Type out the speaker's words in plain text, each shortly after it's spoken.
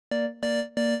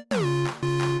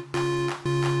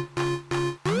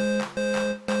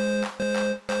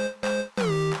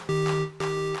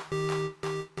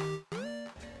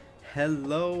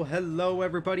Hello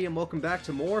everybody, and welcome back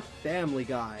to more Family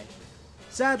Guy.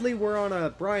 Sadly, we're on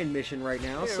a Brian mission right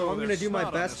now, so I'm going to do my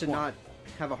best to not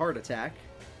have a heart attack.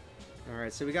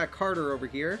 Alright, so we got Carter over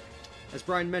here. As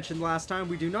Brian mentioned last time,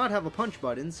 we do not have a punch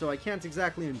button, so I can't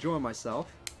exactly enjoy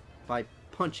myself by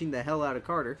punching the hell out of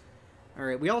Carter.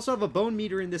 Alright, we also have a bone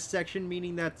meter in this section,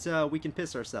 meaning that we can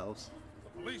piss ourselves.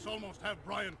 The police almost have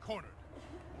Brian cornered.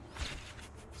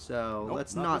 So, nope,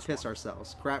 let's not piss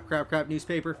ourselves. Crap,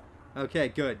 newspaper. Okay,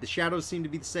 good. The shadows seem to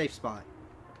be the safe spot.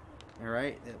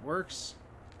 Alright, it works.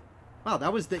 Wow,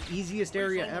 that was the easiest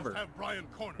area ever.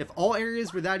 If all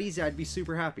areas were that easy, I'd be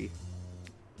super happy.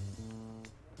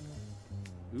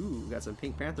 Ooh, got some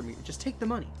Pink Panther meat. Just take the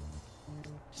money.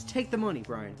 Just take the money,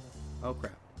 Brian. Oh,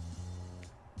 crap.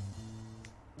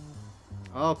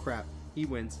 Oh, crap. He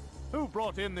wins. Who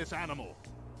brought in this animal?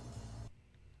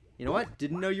 You know what?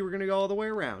 Didn't know you were going to go all the way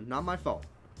around. Not my fault.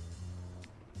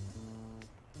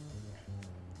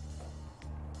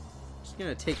 Just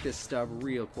going to take this stub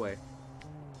real quick.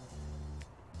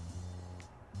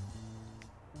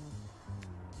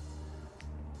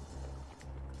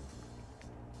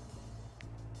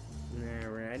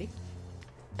 Alrighty.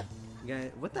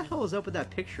 What the hell is up with that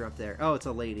picture up there? Oh, it's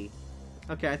a lady.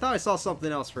 Okay, I thought I saw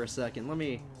something else for a second. Let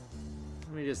me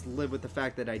just live with the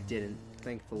fact that I didn't,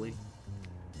 thankfully.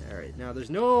 Alright, now there's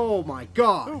no... Oh my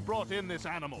god! Who brought in this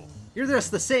animal? You're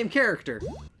just the same character!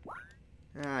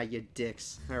 Ah, you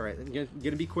dicks. Alright, I'm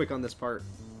gonna be quick on this part.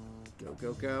 Go,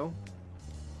 go, go.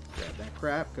 Grab that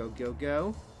crap. Go, go,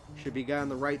 go. Should be a guy on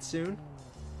the right soon.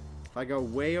 If I go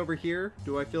way over here,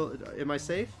 do I feel... Am I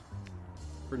safe?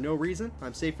 For no reason?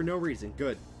 I'm safe for no reason.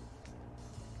 Good.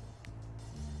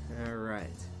 Alright.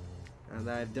 Now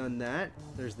that I've done that,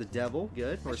 there's the devil.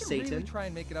 Good. Or Satan. Really try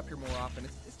and make it up here more often.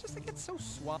 It's just it gets so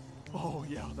swamped. Oh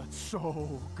yeah, that's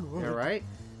so good. Alright.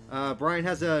 Brian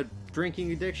has a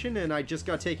drinking addiction, and I just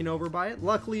got taken over by it.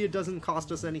 Luckily, it doesn't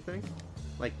cost us anything.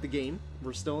 Like the game.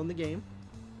 We're still in the game.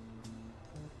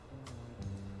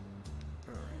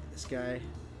 Alright, this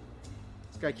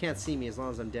guy can't see me as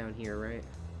long as I'm down here, right?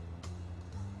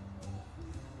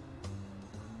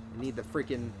 I need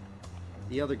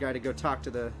the other guy to go talk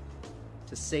to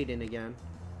Satan again.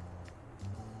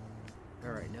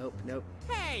 Alright, nope.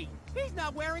 Hey, he's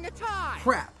not wearing a tie.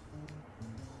 Crap!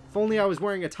 If only I was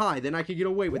wearing a tie, then I could get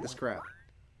away with this crap.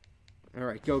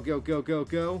 Alright, go, go, go, go,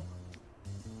 go.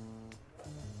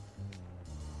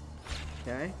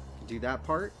 Okay, do that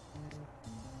part.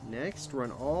 Next,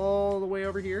 run all the way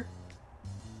over here.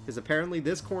 Because apparently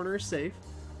this corner is safe.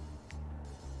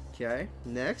 Okay,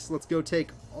 next, let's go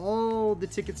take all the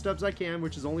ticket stubs I can,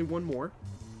 which is only one more.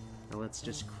 Now let's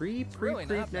just creep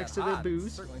next to the booze.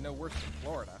 It's certainly no worse than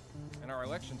Florida, and our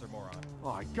elections are more on.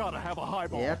 Oh, I gotta have a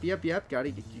highball. Yep.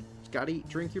 Gotta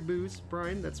drink your booze,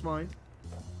 Brian. That's fine.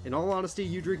 In all honesty,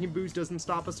 you drinking booze doesn't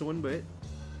stop us one bit.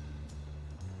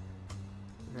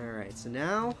 Alright, so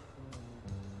now,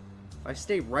 if I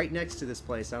stay right next to this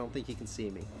place, I don't think he can see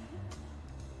me.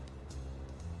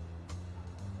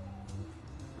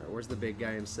 Alright, where's the big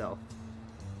guy himself?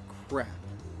 Crap.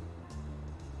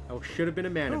 I should have been a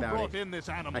man about it.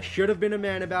 I should have been a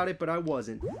man about it, but I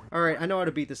wasn't. Alright, I know how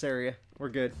to beat this area. We're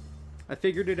good. I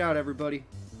figured it out, everybody.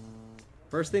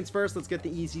 First things first, let's get the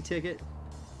easy ticket.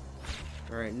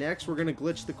 Alright, next we're gonna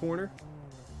glitch the corner.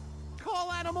 Call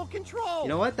animal control! You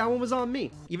know what? That one was on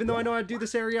me. Even though I know how to do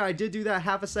this area, I did do that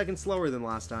half a second slower than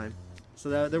last time.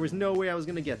 So there was no way I was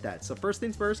gonna get that. So first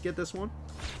things first, get this one.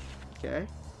 Okay,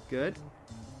 good.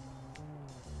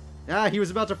 Ah, he was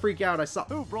about to freak out. I saw...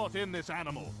 Who brought in this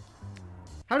animal?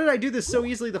 How did I do this so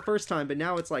easily the first time, but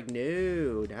now it's like,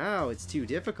 no, now it's too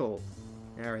difficult.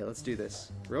 Alright, let's do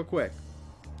this. Real quick.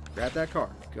 Grab that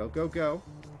car. Go, go, go.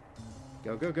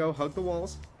 Go, go, go. Hug the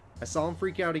walls. I saw him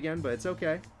freak out again, but it's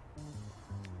okay.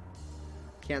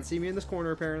 Can't see me in this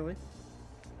corner, apparently.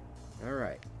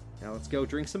 Alright. Now let's go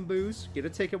drink some booze. Get a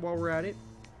ticket while we're at it.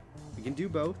 We can do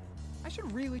both. I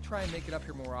should really try and make it up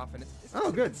here more often.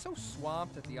 Oh, good. It's so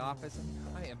swamped at the office, and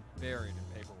I am buried in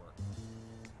paperwork.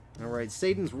 Alright,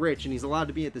 Satan's rich, and he's allowed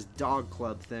to be at this dog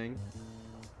club thing.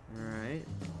 Alright.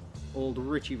 Old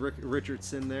Richie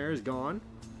Richardson there is gone.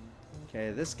 Okay,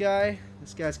 this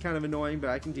guy's kind of annoying, but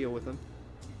I can deal with him.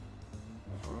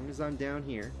 As long as I'm down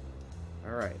here.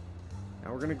 Alright.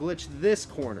 Now we're going to glitch this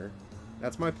corner.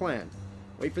 That's my plan.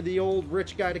 Wait for the old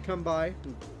rich guy to come by.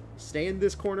 Stay in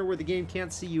this corner where the game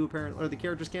can't see you, apparently. Or the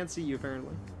characters can't see you,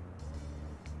 apparently.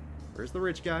 Where's the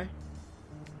rich guy?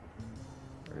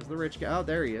 Where's the rich guy? Oh,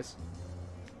 there he is.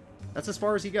 That's as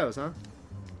far as he goes, huh?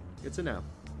 Good to know.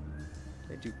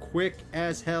 Okay, do quick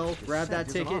as hell. Grab that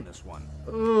ticket. On this one.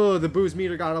 Oh, the booze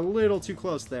meter got a little too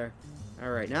close there.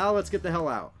 Alright, now let's get the hell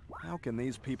out. How can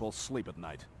these people sleep at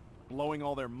night? Blowing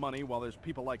all their money while there's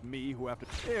people like me who have to...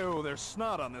 Ew, there's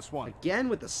snot on this one. Again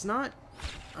with the snot?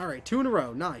 Alright, 2 in a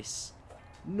row. Nice.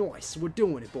 Nice. We're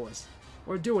doing it, boys.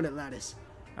 We're doing it, laddies.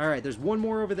 Alright, there's one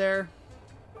more over there.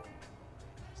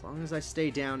 As long as I stay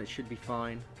down, it should be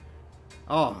fine.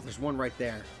 Oh, there's one right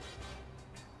there.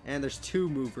 And there's 2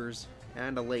 movers.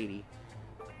 And a lady.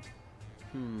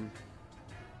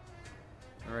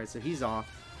 Alright, so he's off.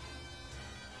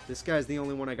 This guy's the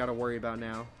only one I gotta worry about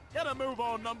now. Get a move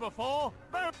on, number 4.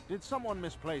 Did someone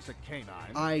misplace a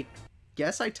canine? I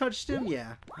guess I touched him?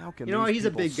 Yeah. How can You know, these he's a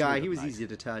people big guy. sleep He at was night? easy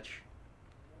to touch.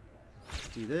 Let's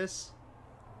do this.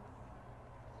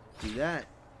 Do that.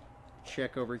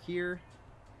 Check over here.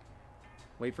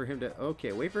 Wait for him to...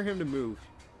 Okay, wait for him to move.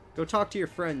 Go talk to your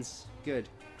friends. Good.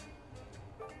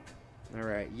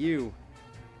 Alright, you.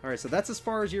 Alright, so that's as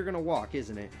far as you're gonna walk,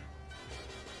 isn't it?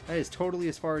 That is totally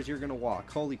as far as you're gonna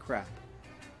walk. Holy crap.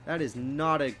 That is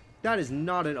not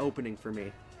an opening for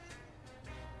me.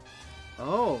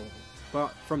 Oh, but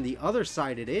from the other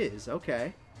side it is.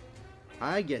 Okay.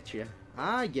 I get you.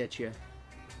 I get you.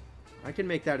 I can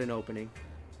make that an opening.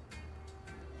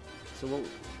 So what...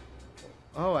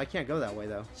 Oh, I can't go that way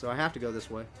though. So I have to go this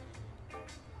way.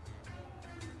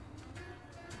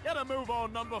 Get a move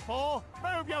on, number 4.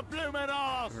 Move your bloomin'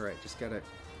 ass. Alright, just gotta...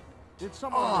 Did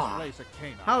someone misplace a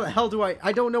canine? How the hell do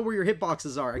I don't know where your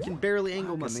hitboxes are. I can barely angle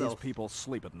How can myself. these people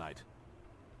sleep at night?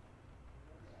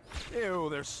 Ew,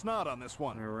 there's snot on this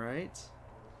one. Alright.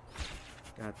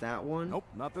 Got that one. Nope,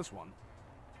 not this one.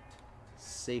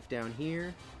 Safe down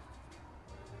here.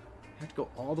 I have to go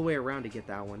all the way around to get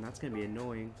that one. That's going to be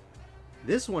annoying.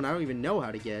 This one I don't even know how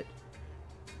to get.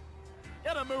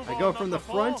 Get a move I on, go from the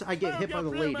number front, 4. I get Move hit by your the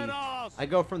lady. bloomin' ass. I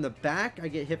go from the back, I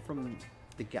get hit from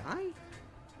the guy?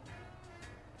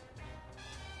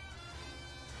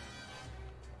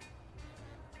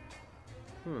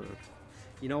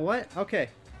 You know what? Okay.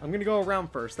 I'm going to go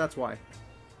around first. That's why.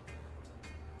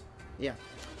 Yeah.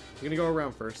 I'm going to go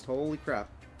around first. Holy crap.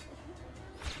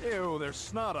 Ew, there's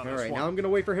snot on this Alright, one. now I'm going to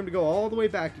wait for him to go all the way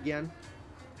back again.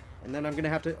 And then I'm going to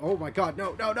have to... Oh my god,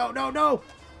 no, no, no, no, no!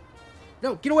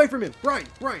 No, get away from him! Brian,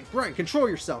 Brian, Brian, control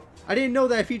yourself. I didn't know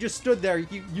that if he just stood there,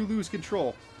 you lose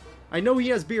control. I know he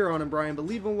has beer on him, Brian, but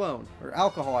leave him alone. Or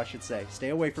alcohol, I should say. Stay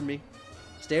away from me.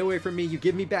 Stay away from me. You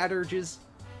give me bad urges.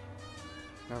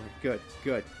 Alright, good,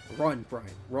 good. Run, Brian,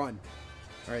 run.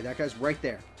 Alright, that guy's right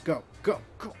there. Go, go,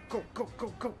 go, go, go,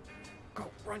 go, go.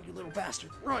 Go, run, you little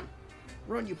bastard. Run.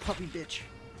 Run, you puppy bitch.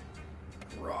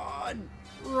 Run.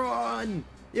 Run.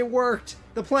 It worked.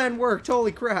 The plan worked.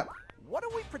 Holy crap. What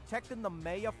are we protecting the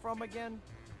mayor from again?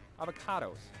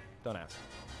 Avocados. Don't ask.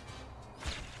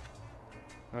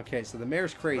 Okay, so the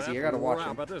mayor's crazy. I gotta watch him.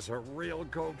 Rabbit is a real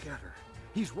go-getter.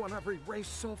 He's won every race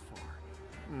so far.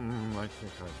 I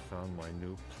think I've found my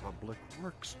new public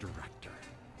works director.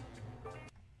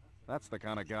 That's the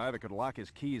kind of guy that could lock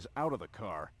his keys out of the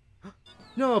car.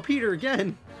 No, Peter,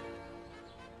 again.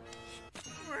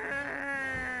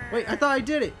 Wait, I thought I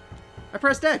did it. I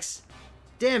pressed X.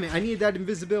 Damn it, I needed that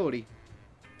invisibility.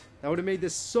 That would have made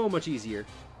this so much easier.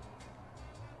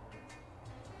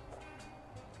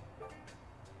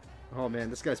 Oh man,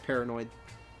 this guy's paranoid.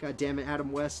 God damn it,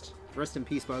 Adam West. Rest in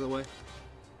peace, by the way.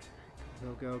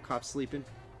 Go, go, cop sleeping.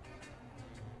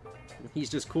 He's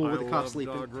just cool with the cop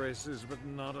sleeping. I love dog races, but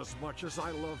not as much as I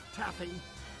love taffy.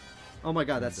 Oh my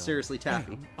god, that's seriously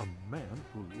taffy. I'm a man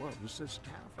who loves his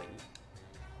taffy.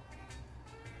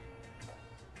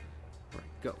 Right,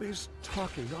 go. These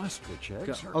talking ostrich Go.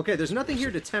 eggs are... Okay, there's nothing here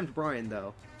to tempt Brian,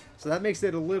 though. So that makes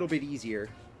it a little bit easier.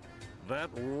 That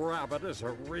rabbit is a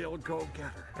real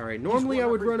go-getter. Alright, normally I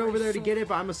would run over there to so get it,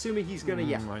 but I'm assuming he's gonna,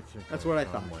 yeah. I think That's I've what I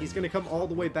found thought. my He's gonna new come all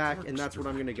the way back, public and that's works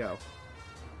where I'm gonna go. director.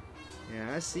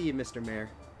 Yeah, I see you, Mr. Mayor.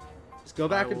 Just go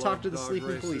back I and talk love to the dog sleeping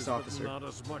races, police but officer. Not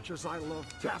as much as I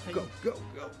love Go, taffy. go, go,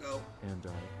 go, go. And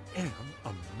I am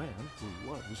a man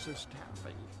who loves his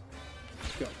taffy.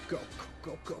 Go, go,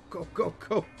 go, go, go, go,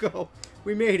 go, go.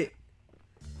 We made it.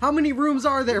 How many rooms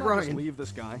are there, Can I just Brian? leave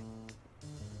this guy?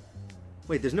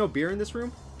 Wait, there's no beer in this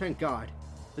room? Thank God.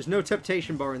 There's no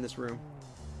temptation bar in this room.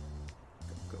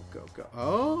 Go, go, go, go.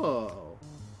 Oh.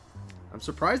 I'm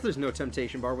surprised there's no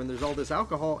temptation bar when there's all this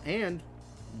alcohol and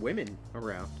women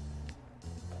around.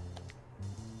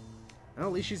 Well,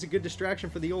 at least she's a good distraction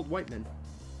for the old white man.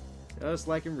 Just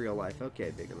like in real life.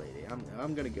 Okay, bigger lady.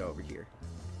 I'm gonna go over here.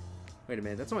 Wait a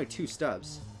minute, that's only 2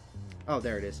 stubs. Oh,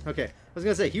 there it is. Okay, I was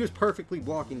gonna say, he was perfectly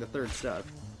blocking the 3rd stub.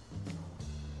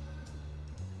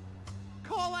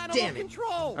 Call animal Damn it.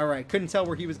 control! Alright, couldn't tell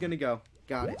where he was gonna go.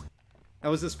 Got it. That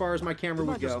was as far as my camera Can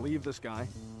I would just go. leave this guy?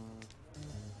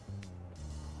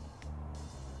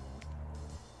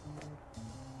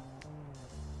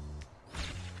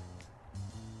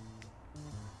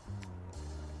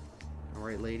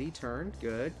 Alright, lady, turn.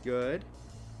 Good, good.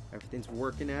 Everything's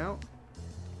working out.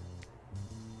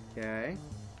 Okay.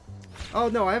 Oh,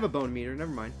 no, I have a bone meter.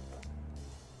 Never mind.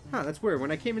 Huh, that's weird. When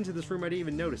I came into this room, I didn't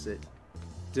even notice it.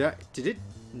 Did it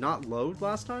not load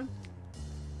last time?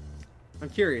 I'm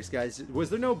curious, guys.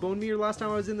 Was there no bone meter last time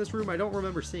I was in this room? I don't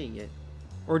remember seeing it.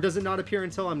 Or does it not appear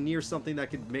until I'm near something that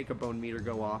could make a bone meter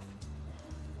go off?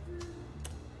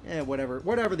 Eh, whatever.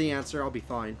 Whatever the answer, I'll be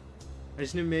fine. I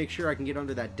just need to make sure I can get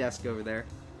under that desk over there.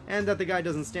 And that the guy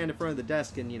doesn't stand in front of the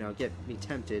desk and, you know, get me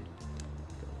tempted.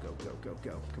 Go, go, go, go,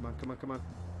 go. Come on, come on, come on.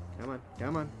 Come on,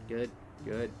 come on. Good,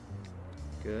 good,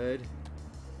 good,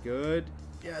 good.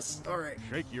 Yes, alright.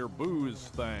 Shake your booze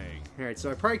thing. Alright, so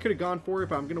I probably could have gone for it,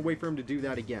 but I'm going to wait for him to do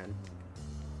that again.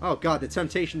 Oh god, the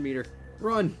temptation meter.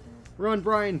 Run! Run,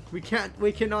 Brian! We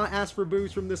cannot ask for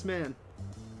booze from this man.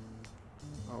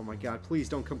 Oh my god, please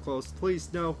don't come close.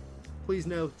 Please, no. Please,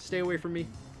 no. Stay away from me.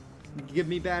 Give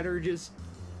me bad urges.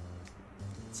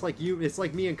 It's like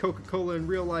me and Coca-Cola in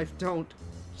real life. Don't.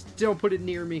 Just don't put it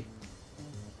near me.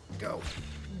 Go.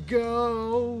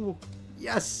 Go!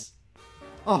 Yes!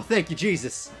 Oh, thank you,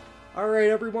 Jesus. Alright,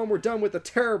 everyone, we're done with the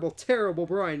terrible, terrible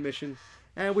Brian mission.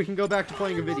 And we can go back to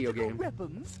playing a video game.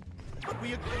 Weapons?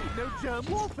 We agreed no germ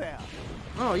warfare.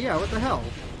 Oh, yeah, what the hell?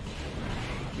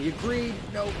 We agreed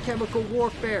no chemical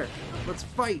warfare. Let's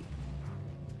fight.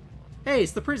 Hey,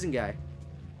 it's the prison guy.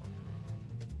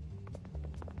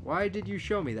 Why did you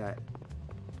show me that?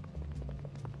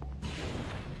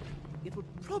 It would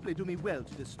probably do me well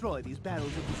to destroy these barrels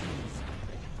of disease.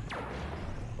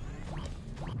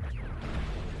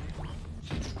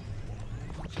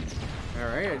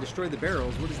 Alright, I destroyed the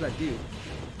barrels. What does that do?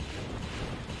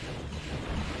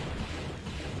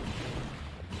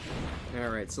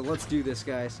 Alright, so let's do this,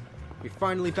 guys. We're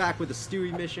finally back with the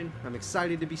Stewie mission. I'm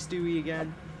excited to be Stewie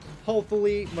again.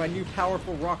 Hopefully, my new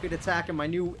powerful rocket attack and my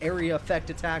new area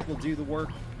effect attack will do the work.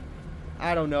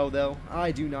 I don't know, though.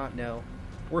 I do not know.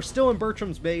 We're still in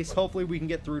Bertram's base. Hopefully, we can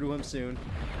get through to him soon.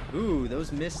 Ooh, those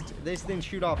things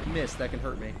shoot off mist. That can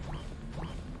hurt me.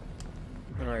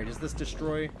 Alright, does this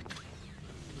destroy?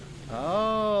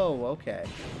 Oh, okay.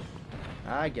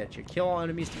 I get you. Kill all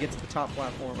enemies to get to the top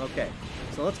platform. Okay.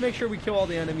 So let's make sure we kill all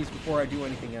the enemies before I do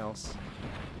anything else.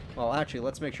 Well, actually,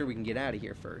 let's make sure we can get out of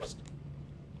here first.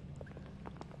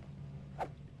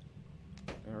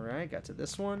 Alright, got to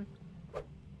this one.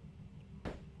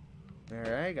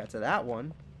 Alright, got to that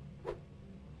one.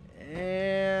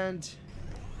 And...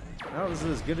 oh, this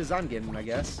is as good as I'm getting, I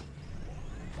guess.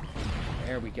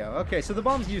 There we go. Okay, so the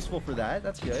bomb's useful for that.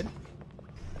 That's good.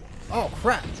 Oh,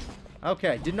 crap!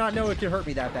 Okay, did not know it could hurt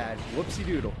me that bad. Whoopsie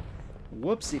doodle.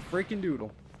 Whoopsie freaking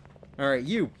doodle. Alright,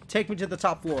 you, take me to the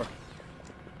top floor.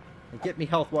 And get me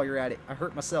health while you're at it. I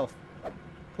hurt myself.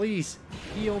 Please,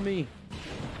 heal me.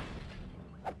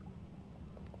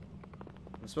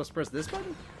 I'm supposed to press this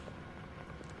button?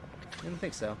 I didn't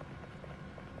think so.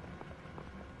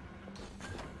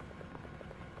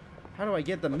 How do I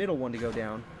get the middle one to go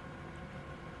down?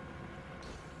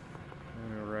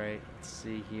 Alright, let's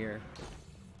see here.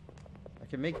 I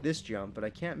can make this jump, but I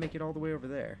can't make it all the way over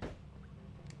there.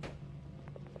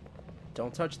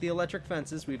 Don't touch the electric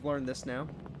fences. We've learned this now.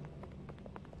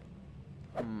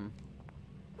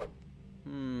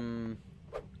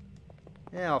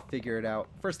 Yeah, I'll figure it out.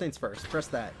 First things first. Press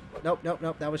that. Nope, nope,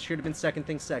 nope. That should have been second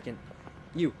thing second.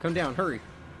 You, come down. Hurry.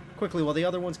 Quickly while the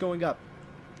other one's going up.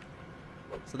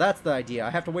 So that's the idea. I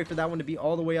have to wait for that one to be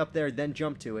all the way up there, then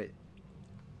jump to it.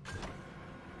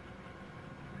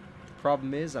 The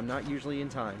problem is, I'm not usually in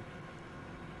time.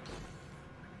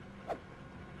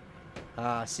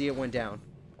 Ah, see, it went down.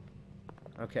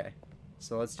 Okay.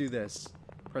 So let's do this.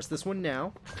 Press this one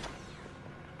now.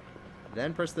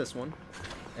 Then press this one.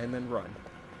 And then run.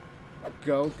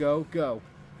 Go, go, go.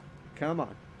 Come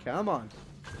on. Come on.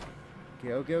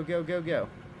 Go, go, go, go, go.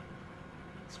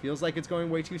 This feels like it's going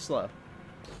way too slow.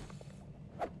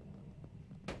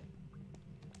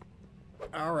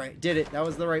 Alright, did it. That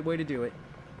was the right way to do it.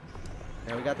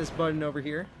 Now we got this button over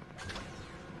here.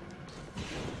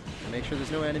 Make sure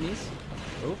there's no enemies.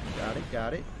 Oh, got it,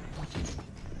 got it.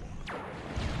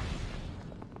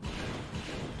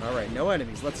 Alright, no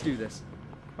enemies. Let's do this.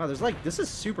 Wow, there's like, this is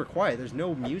super quiet. There's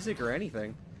no music or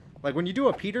anything. Like when you do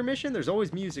a Peter mission, there's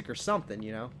always music or something,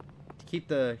 you know?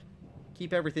 To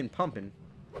keep everything pumping.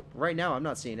 Right now, I'm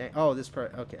not seeing it. Oh, this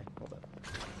part, okay, hold up.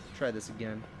 Try this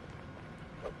again.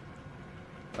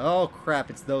 Oh crap,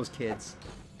 it's those kids.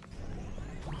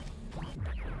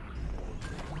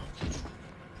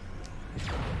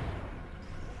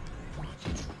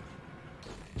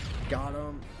 Got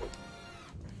him.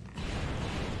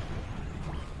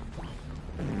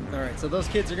 Alright, so those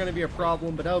kids are going to be a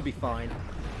problem, but that'll be fine.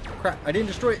 Crap, I didn't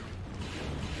destroy it.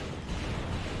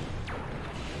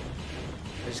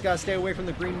 I just gotta stay away from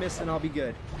the green mist and I'll be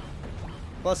good.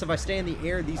 Plus, if I stay in the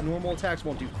air, these normal attacks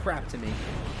won't do crap to me.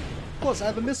 Plus, I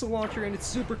have a missile launcher and it's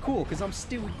super cool because I'm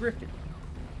Stewie Griffin.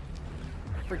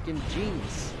 Freaking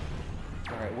genius.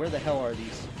 Alright, where the hell are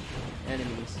these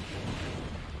enemies?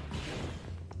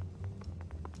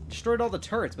 Destroyed all the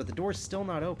turrets, but the door's still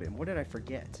not open. What did I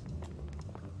forget?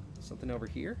 Something over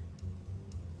here?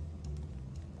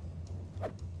 I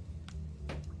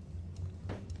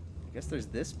guess there's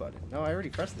this button. No, I already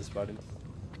pressed this button.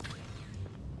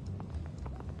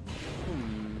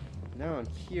 Now I'm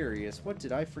curious. What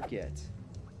did I forget?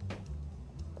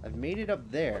 I've made it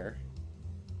up there.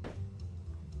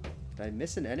 Did I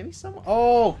miss an enemy somewhere?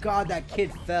 Oh, God, that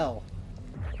kid fell.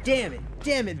 Damn it.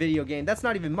 Damn it, video game. That's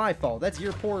not even my fault. That's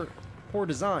your poor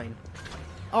design.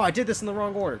 Oh, I did this in the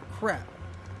wrong order. Crap.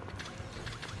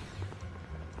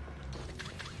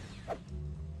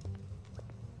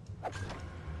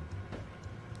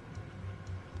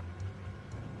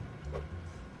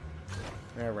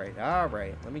 Alright,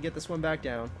 alright. Let me get this one back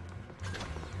down.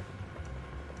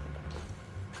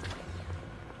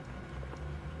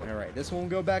 Alright, this one will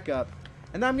go back up.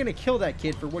 And then I'm gonna kill that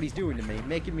kid for what he's doing to me.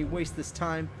 Making me waste this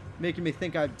time. Making me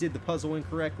think I did the puzzle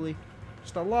incorrectly.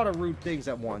 Just a lot of rude things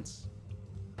at once.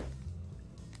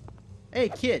 Hey,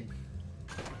 kid.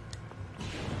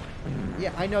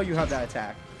 Yeah, I know you have that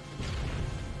attack.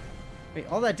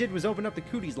 Wait, all that did was open up the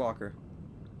cooties locker.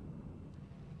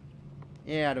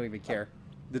 Yeah, I don't even care.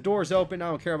 The door's open. I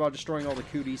don't care about destroying all the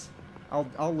cooties.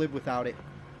 I'll live without it.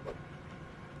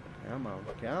 Come on,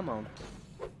 come on.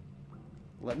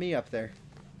 Let me up there.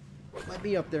 Let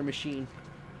me up there, machine.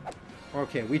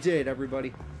 Okay, we did,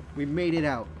 everybody. We made it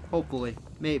out. Hopefully.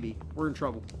 Maybe. We're in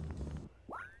trouble.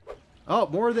 Oh,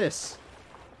 more of this.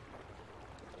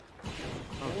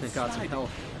 Oh, thank God, some health.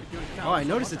 Oh, I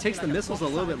noticed it takes the missiles a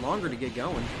little bit longer to get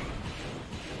going.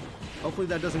 Hopefully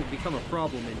that doesn't become a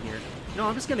problem in here. No,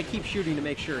 I'm just going to keep shooting to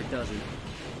make sure it doesn't.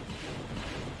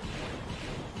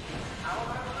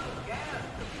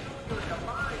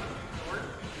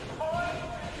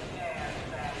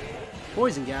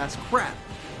 Poison gas? Crap.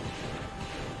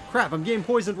 Crap, I'm getting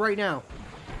poisoned right now.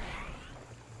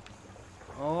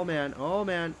 Oh man, oh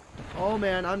man. Oh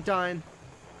man, I'm dying.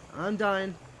 I'm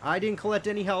dying. I didn't collect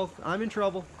any health. I'm in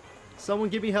trouble. Someone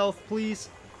give me health, please.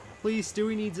 Please,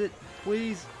 Stewie needs it.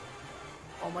 Please.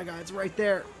 Oh my God, it's right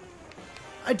there.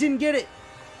 I didn't get it.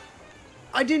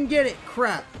 I didn't get it.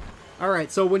 Crap.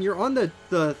 Alright, so when you're on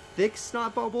the thick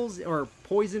snot bubbles, or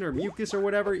poison, or mucus, or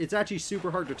whatever, it's actually super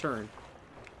hard to turn.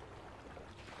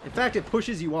 In fact, it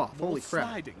pushes you off. Holy crap.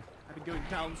 Sliding. I've been going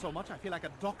down so much I feel like a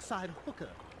dockside hooker.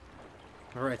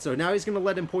 Alright, so now he's going to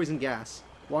let in poison gas.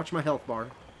 Watch my health bar.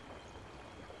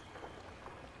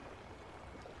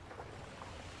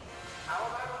 How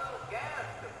about a little gas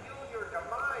to fuel your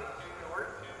demise,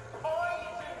 Stuart?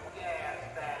 Poison gas,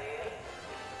 that is.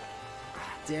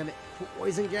 Damn it.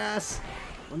 Poison gas.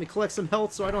 Let me collect some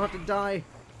health so I don't have to die.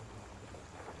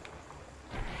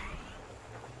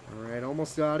 Alright,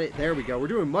 almost got it. There we go. We're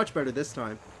doing much better this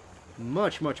time.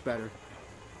 Much, much better.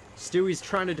 Stewie's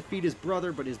trying to defeat his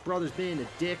brother, but his brother's being a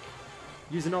dick.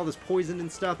 Using all this poison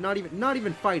and stuff. Not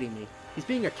even fighting me. He's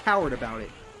being a coward about it.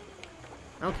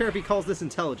 I don't care if he calls this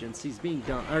intelligence. He's being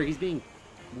dumb. Or he's being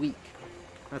weak.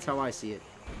 That's how I see it.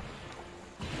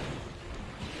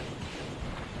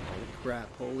 Holy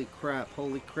crap. Holy crap.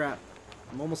 Holy crap.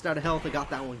 I'm almost out of health. I got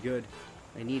that one good.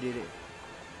 I needed it.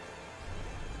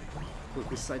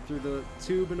 Quickly sight through the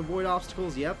tube and avoid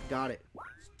obstacles. Yep, got it.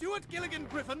 Stuart Gilligan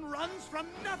Griffin runs from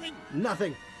nothing.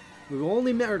 Nothing. We will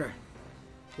only murder.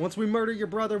 Once we murder your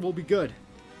brother, we'll be good.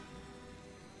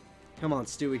 Come on,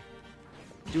 Stewie.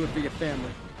 Do it for your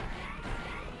family.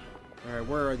 Alright,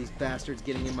 where are these bastards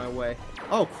getting in my way?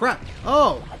 Oh, crap.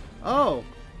 Oh. Oh.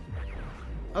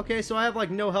 Okay, so I have,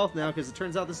 like, no health now because it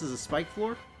turns out this is a spike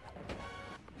floor.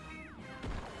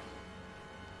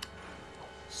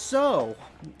 So,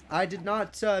 I did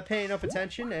not pay enough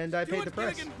attention, and I paid the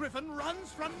price. Stuart Gilligan Griffin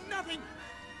runs from nothing.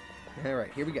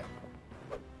 Alright, here we go.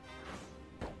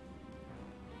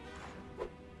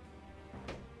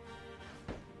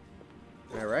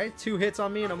 Alright, 2 hits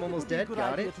on me and I'm almost dead.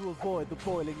 Got it. To avoid the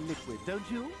boiling liquid, don't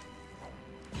you?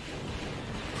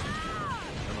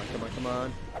 Come on, come on, come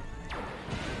on.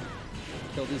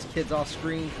 Kill these kids off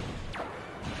screen.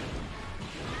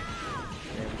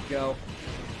 There we go.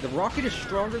 The rocket is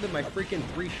stronger than my freaking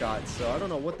 3-shot, so I don't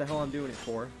know what the hell I'm doing it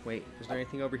for. Wait, is there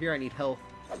anything over here? I need health.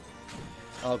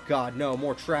 Oh god, no,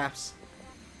 more traps.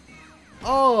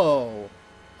 Oh!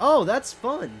 Oh, that's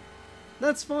fun.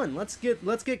 That's fun. Let's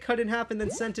get cut in half and then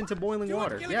sent into boiling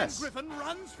water. Yes. Griffin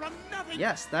runs from nothing.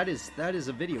 Yes, that is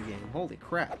a video game. Holy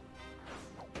crap.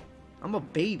 I'm a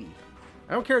baby.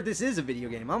 I don't care if this is a video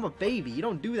game. I'm a baby. You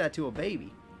don't do that to a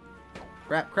baby.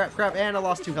 Crap, crap, crap, and I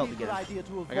lost 2 health again. I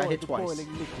got hit twice.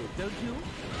 Liquid, don't you?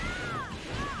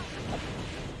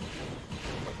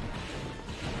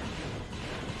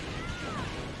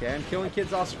 Okay, I'm killing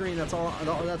kids off screen. That's all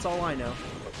I know.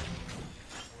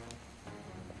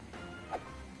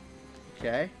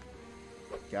 Okay.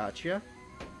 Gotcha.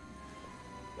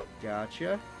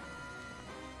 Gotcha.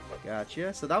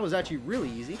 Gotcha. So that was actually really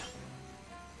easy.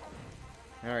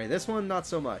 Alright, this one, not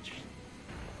so much.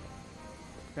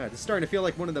 This is starting to feel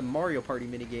like one of the Mario Party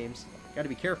mini-games. Gotta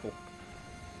be careful.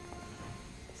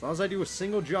 As long as I do a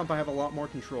single jump, I have a lot more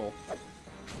control.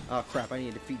 Oh crap, I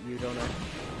need to defeat you, don't I? I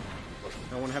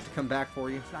don't want to have to come back for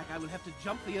you. Looks like I will have to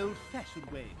jump the old-fashioned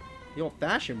way. The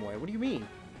old-fashioned way? What do you mean?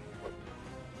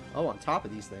 Oh, on top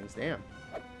of these things, damn.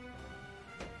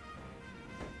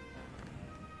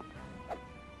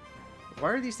 Why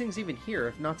are these things even here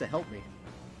if not to help me?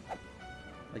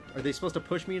 Like, are they supposed to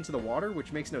push me into the water,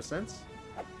 which makes no sense?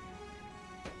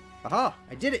 Aha!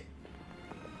 I did it!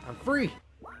 I'm free!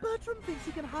 Bertram thinks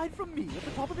he can hide from me at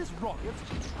the top of this rocket.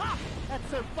 Ha! That's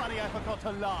so funny I forgot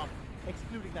to laugh.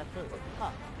 Excluding that first.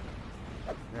 Ha!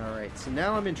 Alright, so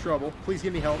now I'm in trouble. Please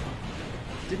give me health.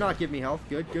 Did not give me health.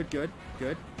 Good, good, good.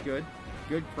 Good, good.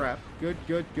 Good crap. Good,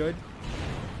 good, good.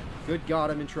 Good God,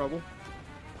 I'm in trouble.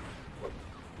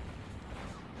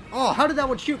 Oh, how did that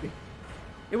one shoot me?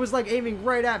 It was like aiming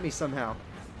right at me somehow.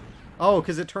 Oh,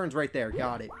 because it turns right there.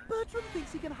 Got it. Bertram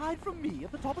thinks he can hide from me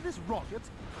at the top of this rocket.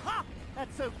 Ha!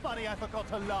 That's so funny I forgot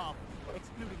to laugh.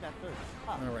 Excluding that first.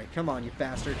 Ha! Alright, come on, you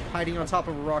bastard. Hiding on top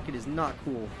of a rocket is not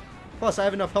cool. Plus, I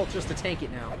have enough health just to tank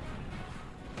it now.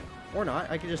 Or not.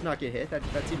 I can just not get hit.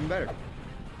 That's even better.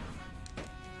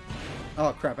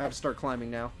 Oh, crap. I have to start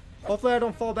climbing now. Hopefully I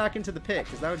don't fall back into the pit,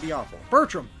 because that would be awful.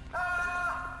 Bertram!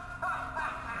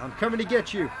 I'm coming to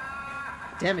get you.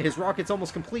 Damn it, his rocket's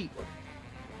almost complete.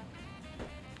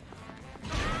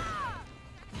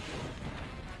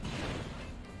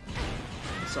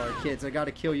 Sorry, kids. I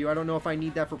gotta kill you. I don't know if I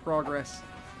need that for progress.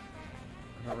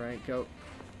 Alright, go.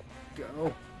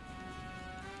 Go.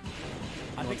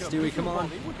 Come on, Stewie, come on.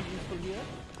 Would be useful here.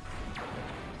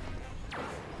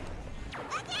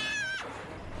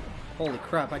 Holy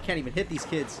crap, I can't even hit these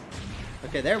kids.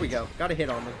 Okay, there we go. Got a hit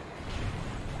on them.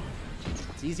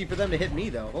 It's easy for them to hit me,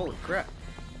 though. Holy crap.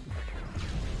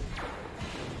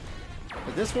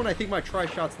 But this one, I think my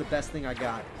tri-shot's the best thing I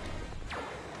got.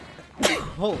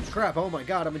 Holy crap, oh my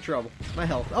god, I'm in trouble. My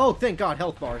health. Oh, thank god,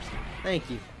 health bars. Thank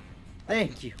you.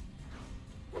 Thank you.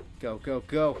 Go, go,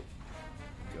 go.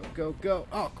 Go, go, go.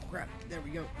 Oh, crap. There we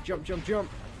go. Jump, jump, jump.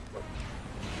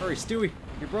 Hurry, Stewie.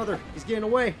 Your brother. He's getting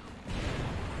away.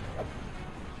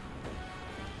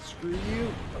 Screw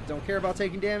you. Don't care about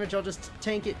taking damage. I'll just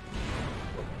tank it.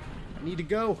 I need to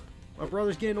go. My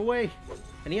brother's getting away.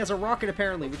 And he has a rocket,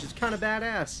 apparently, which is kind of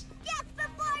badass. Just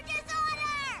before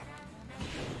disorder!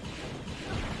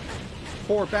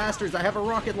 Poor bastards. I have a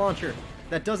rocket launcher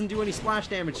that doesn't do any splash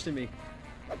damage to me.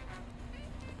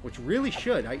 Which really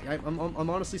should. I'm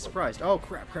honestly surprised. Oh,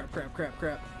 crap, crap, crap, crap,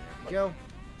 crap. Go.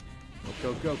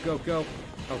 Go, go, go, go.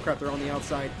 Oh, crap, they're on the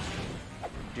outside.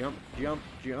 Jump, jump,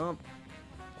 jump.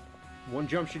 One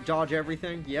jump should dodge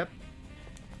everything. Yep.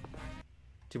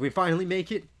 Did we finally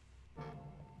make it?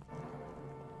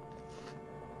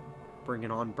 Bring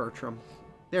it on, Bertram.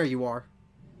 There you are.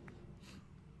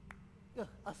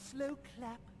 A slow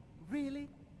clap? Really?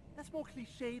 That's more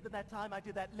cliche than that time I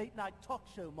did that late-night talk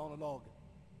show monologue.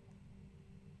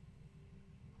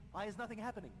 Why is nothing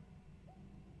happening?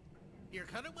 Your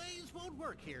cutaways won't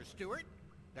work here, Stuart.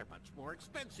 They're much more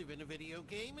expensive in a video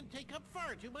game and take up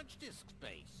far too much disk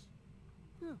space.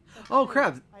 Oh,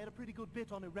 crap. I had a pretty good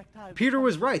bit on erectile. Peter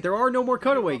was right. There are no more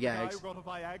cutaway gags. The guy who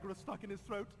got a Viagra stuck in his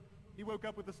throat. He woke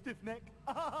up with a stiff neck.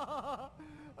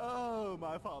 Oh,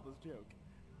 my father's joke.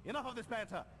 Enough of this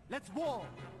banter. Let's war.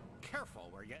 Careful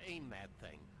where you aim that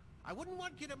thing. I wouldn't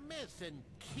want you to miss and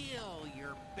kill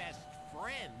your best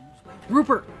friends.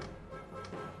 Rupert!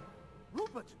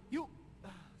 Rupert, you...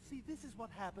 see, this is what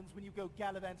happens when you go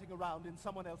gallivanting around in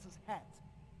someone else's hat.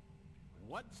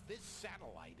 Once this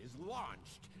satellite is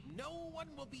launched, no one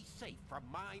will be safe from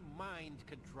my mind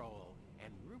control,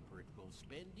 and Rupert will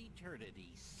spend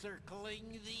eternity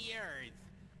circling the Earth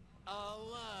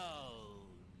alone.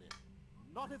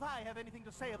 Not if I have anything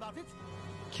to say about it.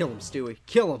 Kill him, Stewie.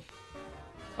 Kill him.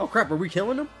 Oh crap, are we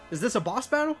killing him? Is this a boss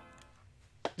battle?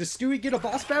 Does Stewie get a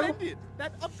boss battle? Splendid!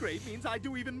 That upgrade means I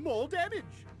do even more damage.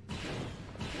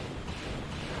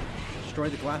 Destroy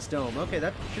the glass dome. Okay,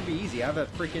 that should be easy. I have a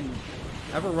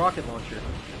rocket launcher.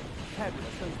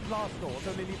 Fabulous. Those blast doors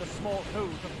only leave a small hole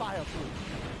to fire through.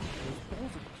 Those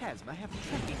balls of plasma have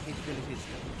tracking capabilities.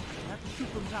 I have to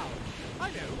shoot them down. I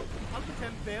know. I'll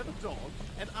pretend they're the dog,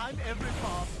 and I'm every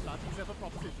fast slut who's ever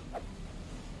proposition.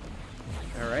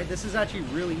 Alright, this is actually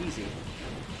really easy.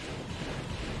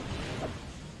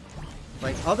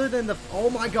 Like, other than the...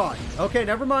 Oh my god. Okay,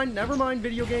 never mind,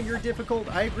 video game, you're difficult.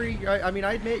 I agree. I mean,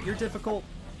 I admit, you're difficult.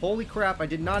 Holy crap, I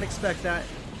did not expect that.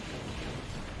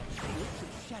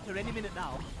 Shatter any minute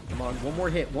now. Come on, one more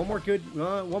hit, one more good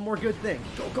thing.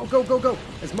 Go, go, go, go, go.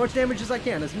 As much damage as I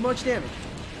can, as much damage.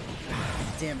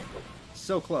 Damn it.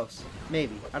 So close.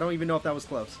 Maybe. I don't even know if that was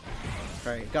close.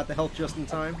 Alright, got the health just in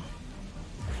time.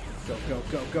 Go, go,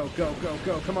 go, go, go, go,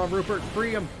 go. Come on, Rupert,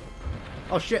 free him.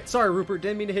 Oh shit, sorry Rupert,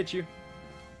 didn't mean to hit you.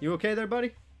 You okay there,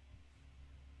 buddy?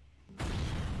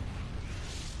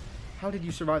 How did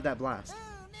you survive that blast?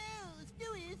 Oh no,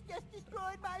 Stewie has just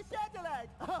destroyed my satellite.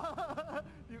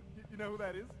 you know who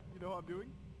that is? You know what I'm doing?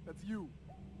 That's you.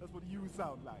 That's what you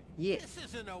sound like. Yeah. This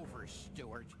isn't over,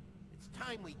 Stuart. It's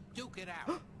time we duke it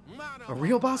out. Mano A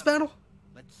real boss battle?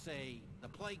 Let's say the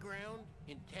playground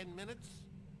in 10 minutes.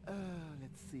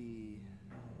 Let's see.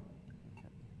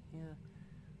 Yeah.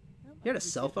 You had a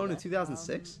cell phone in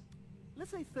 2006? Let's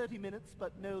say 30 minutes,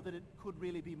 but know that it could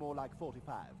really be more like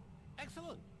 45.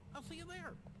 Excellent. I'll see you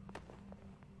there.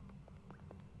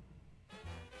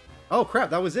 Oh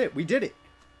crap, that was it. We did it.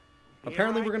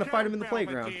 Apparently we're gonna fight him in the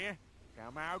playground.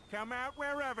 Come out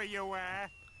wherever you are.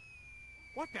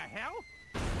 What the hell?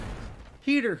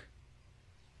 Peter.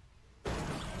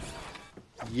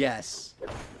 Yes.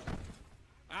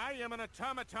 I am an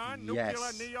automaton Yes.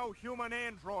 nuclear neo-human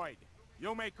android.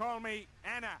 You may call me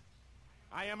Anna.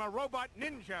 I am a robot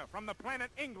ninja from the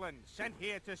planet England, sent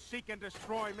here to seek and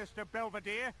destroy Mr.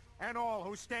 Belvedere and all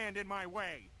who stand in my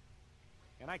way.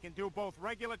 And I can do both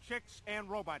regular chicks and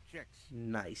robot chicks.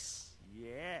 Nice.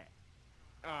 Yeah.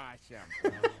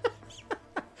 Awesome.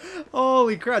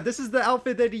 Holy crap, this is the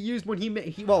outfit that he used when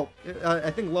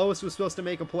I think Lois was supposed to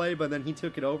make a play, but then he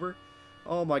took it over.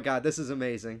 Oh my god, this is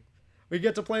amazing. We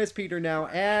get to play as Peter now,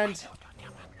 and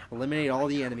eliminate all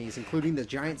the enemies, including the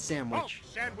giant sandwich. Oh,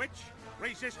 sandwich!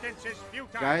 Resistance is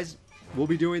futile! Guys, we'll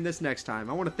be doing this next time.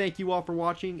 I want to thank you all for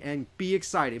watching, and be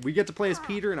excited. We get to play as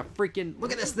Peter in a freaking...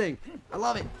 Look at this thing! I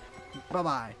love it!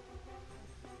 Bye-bye.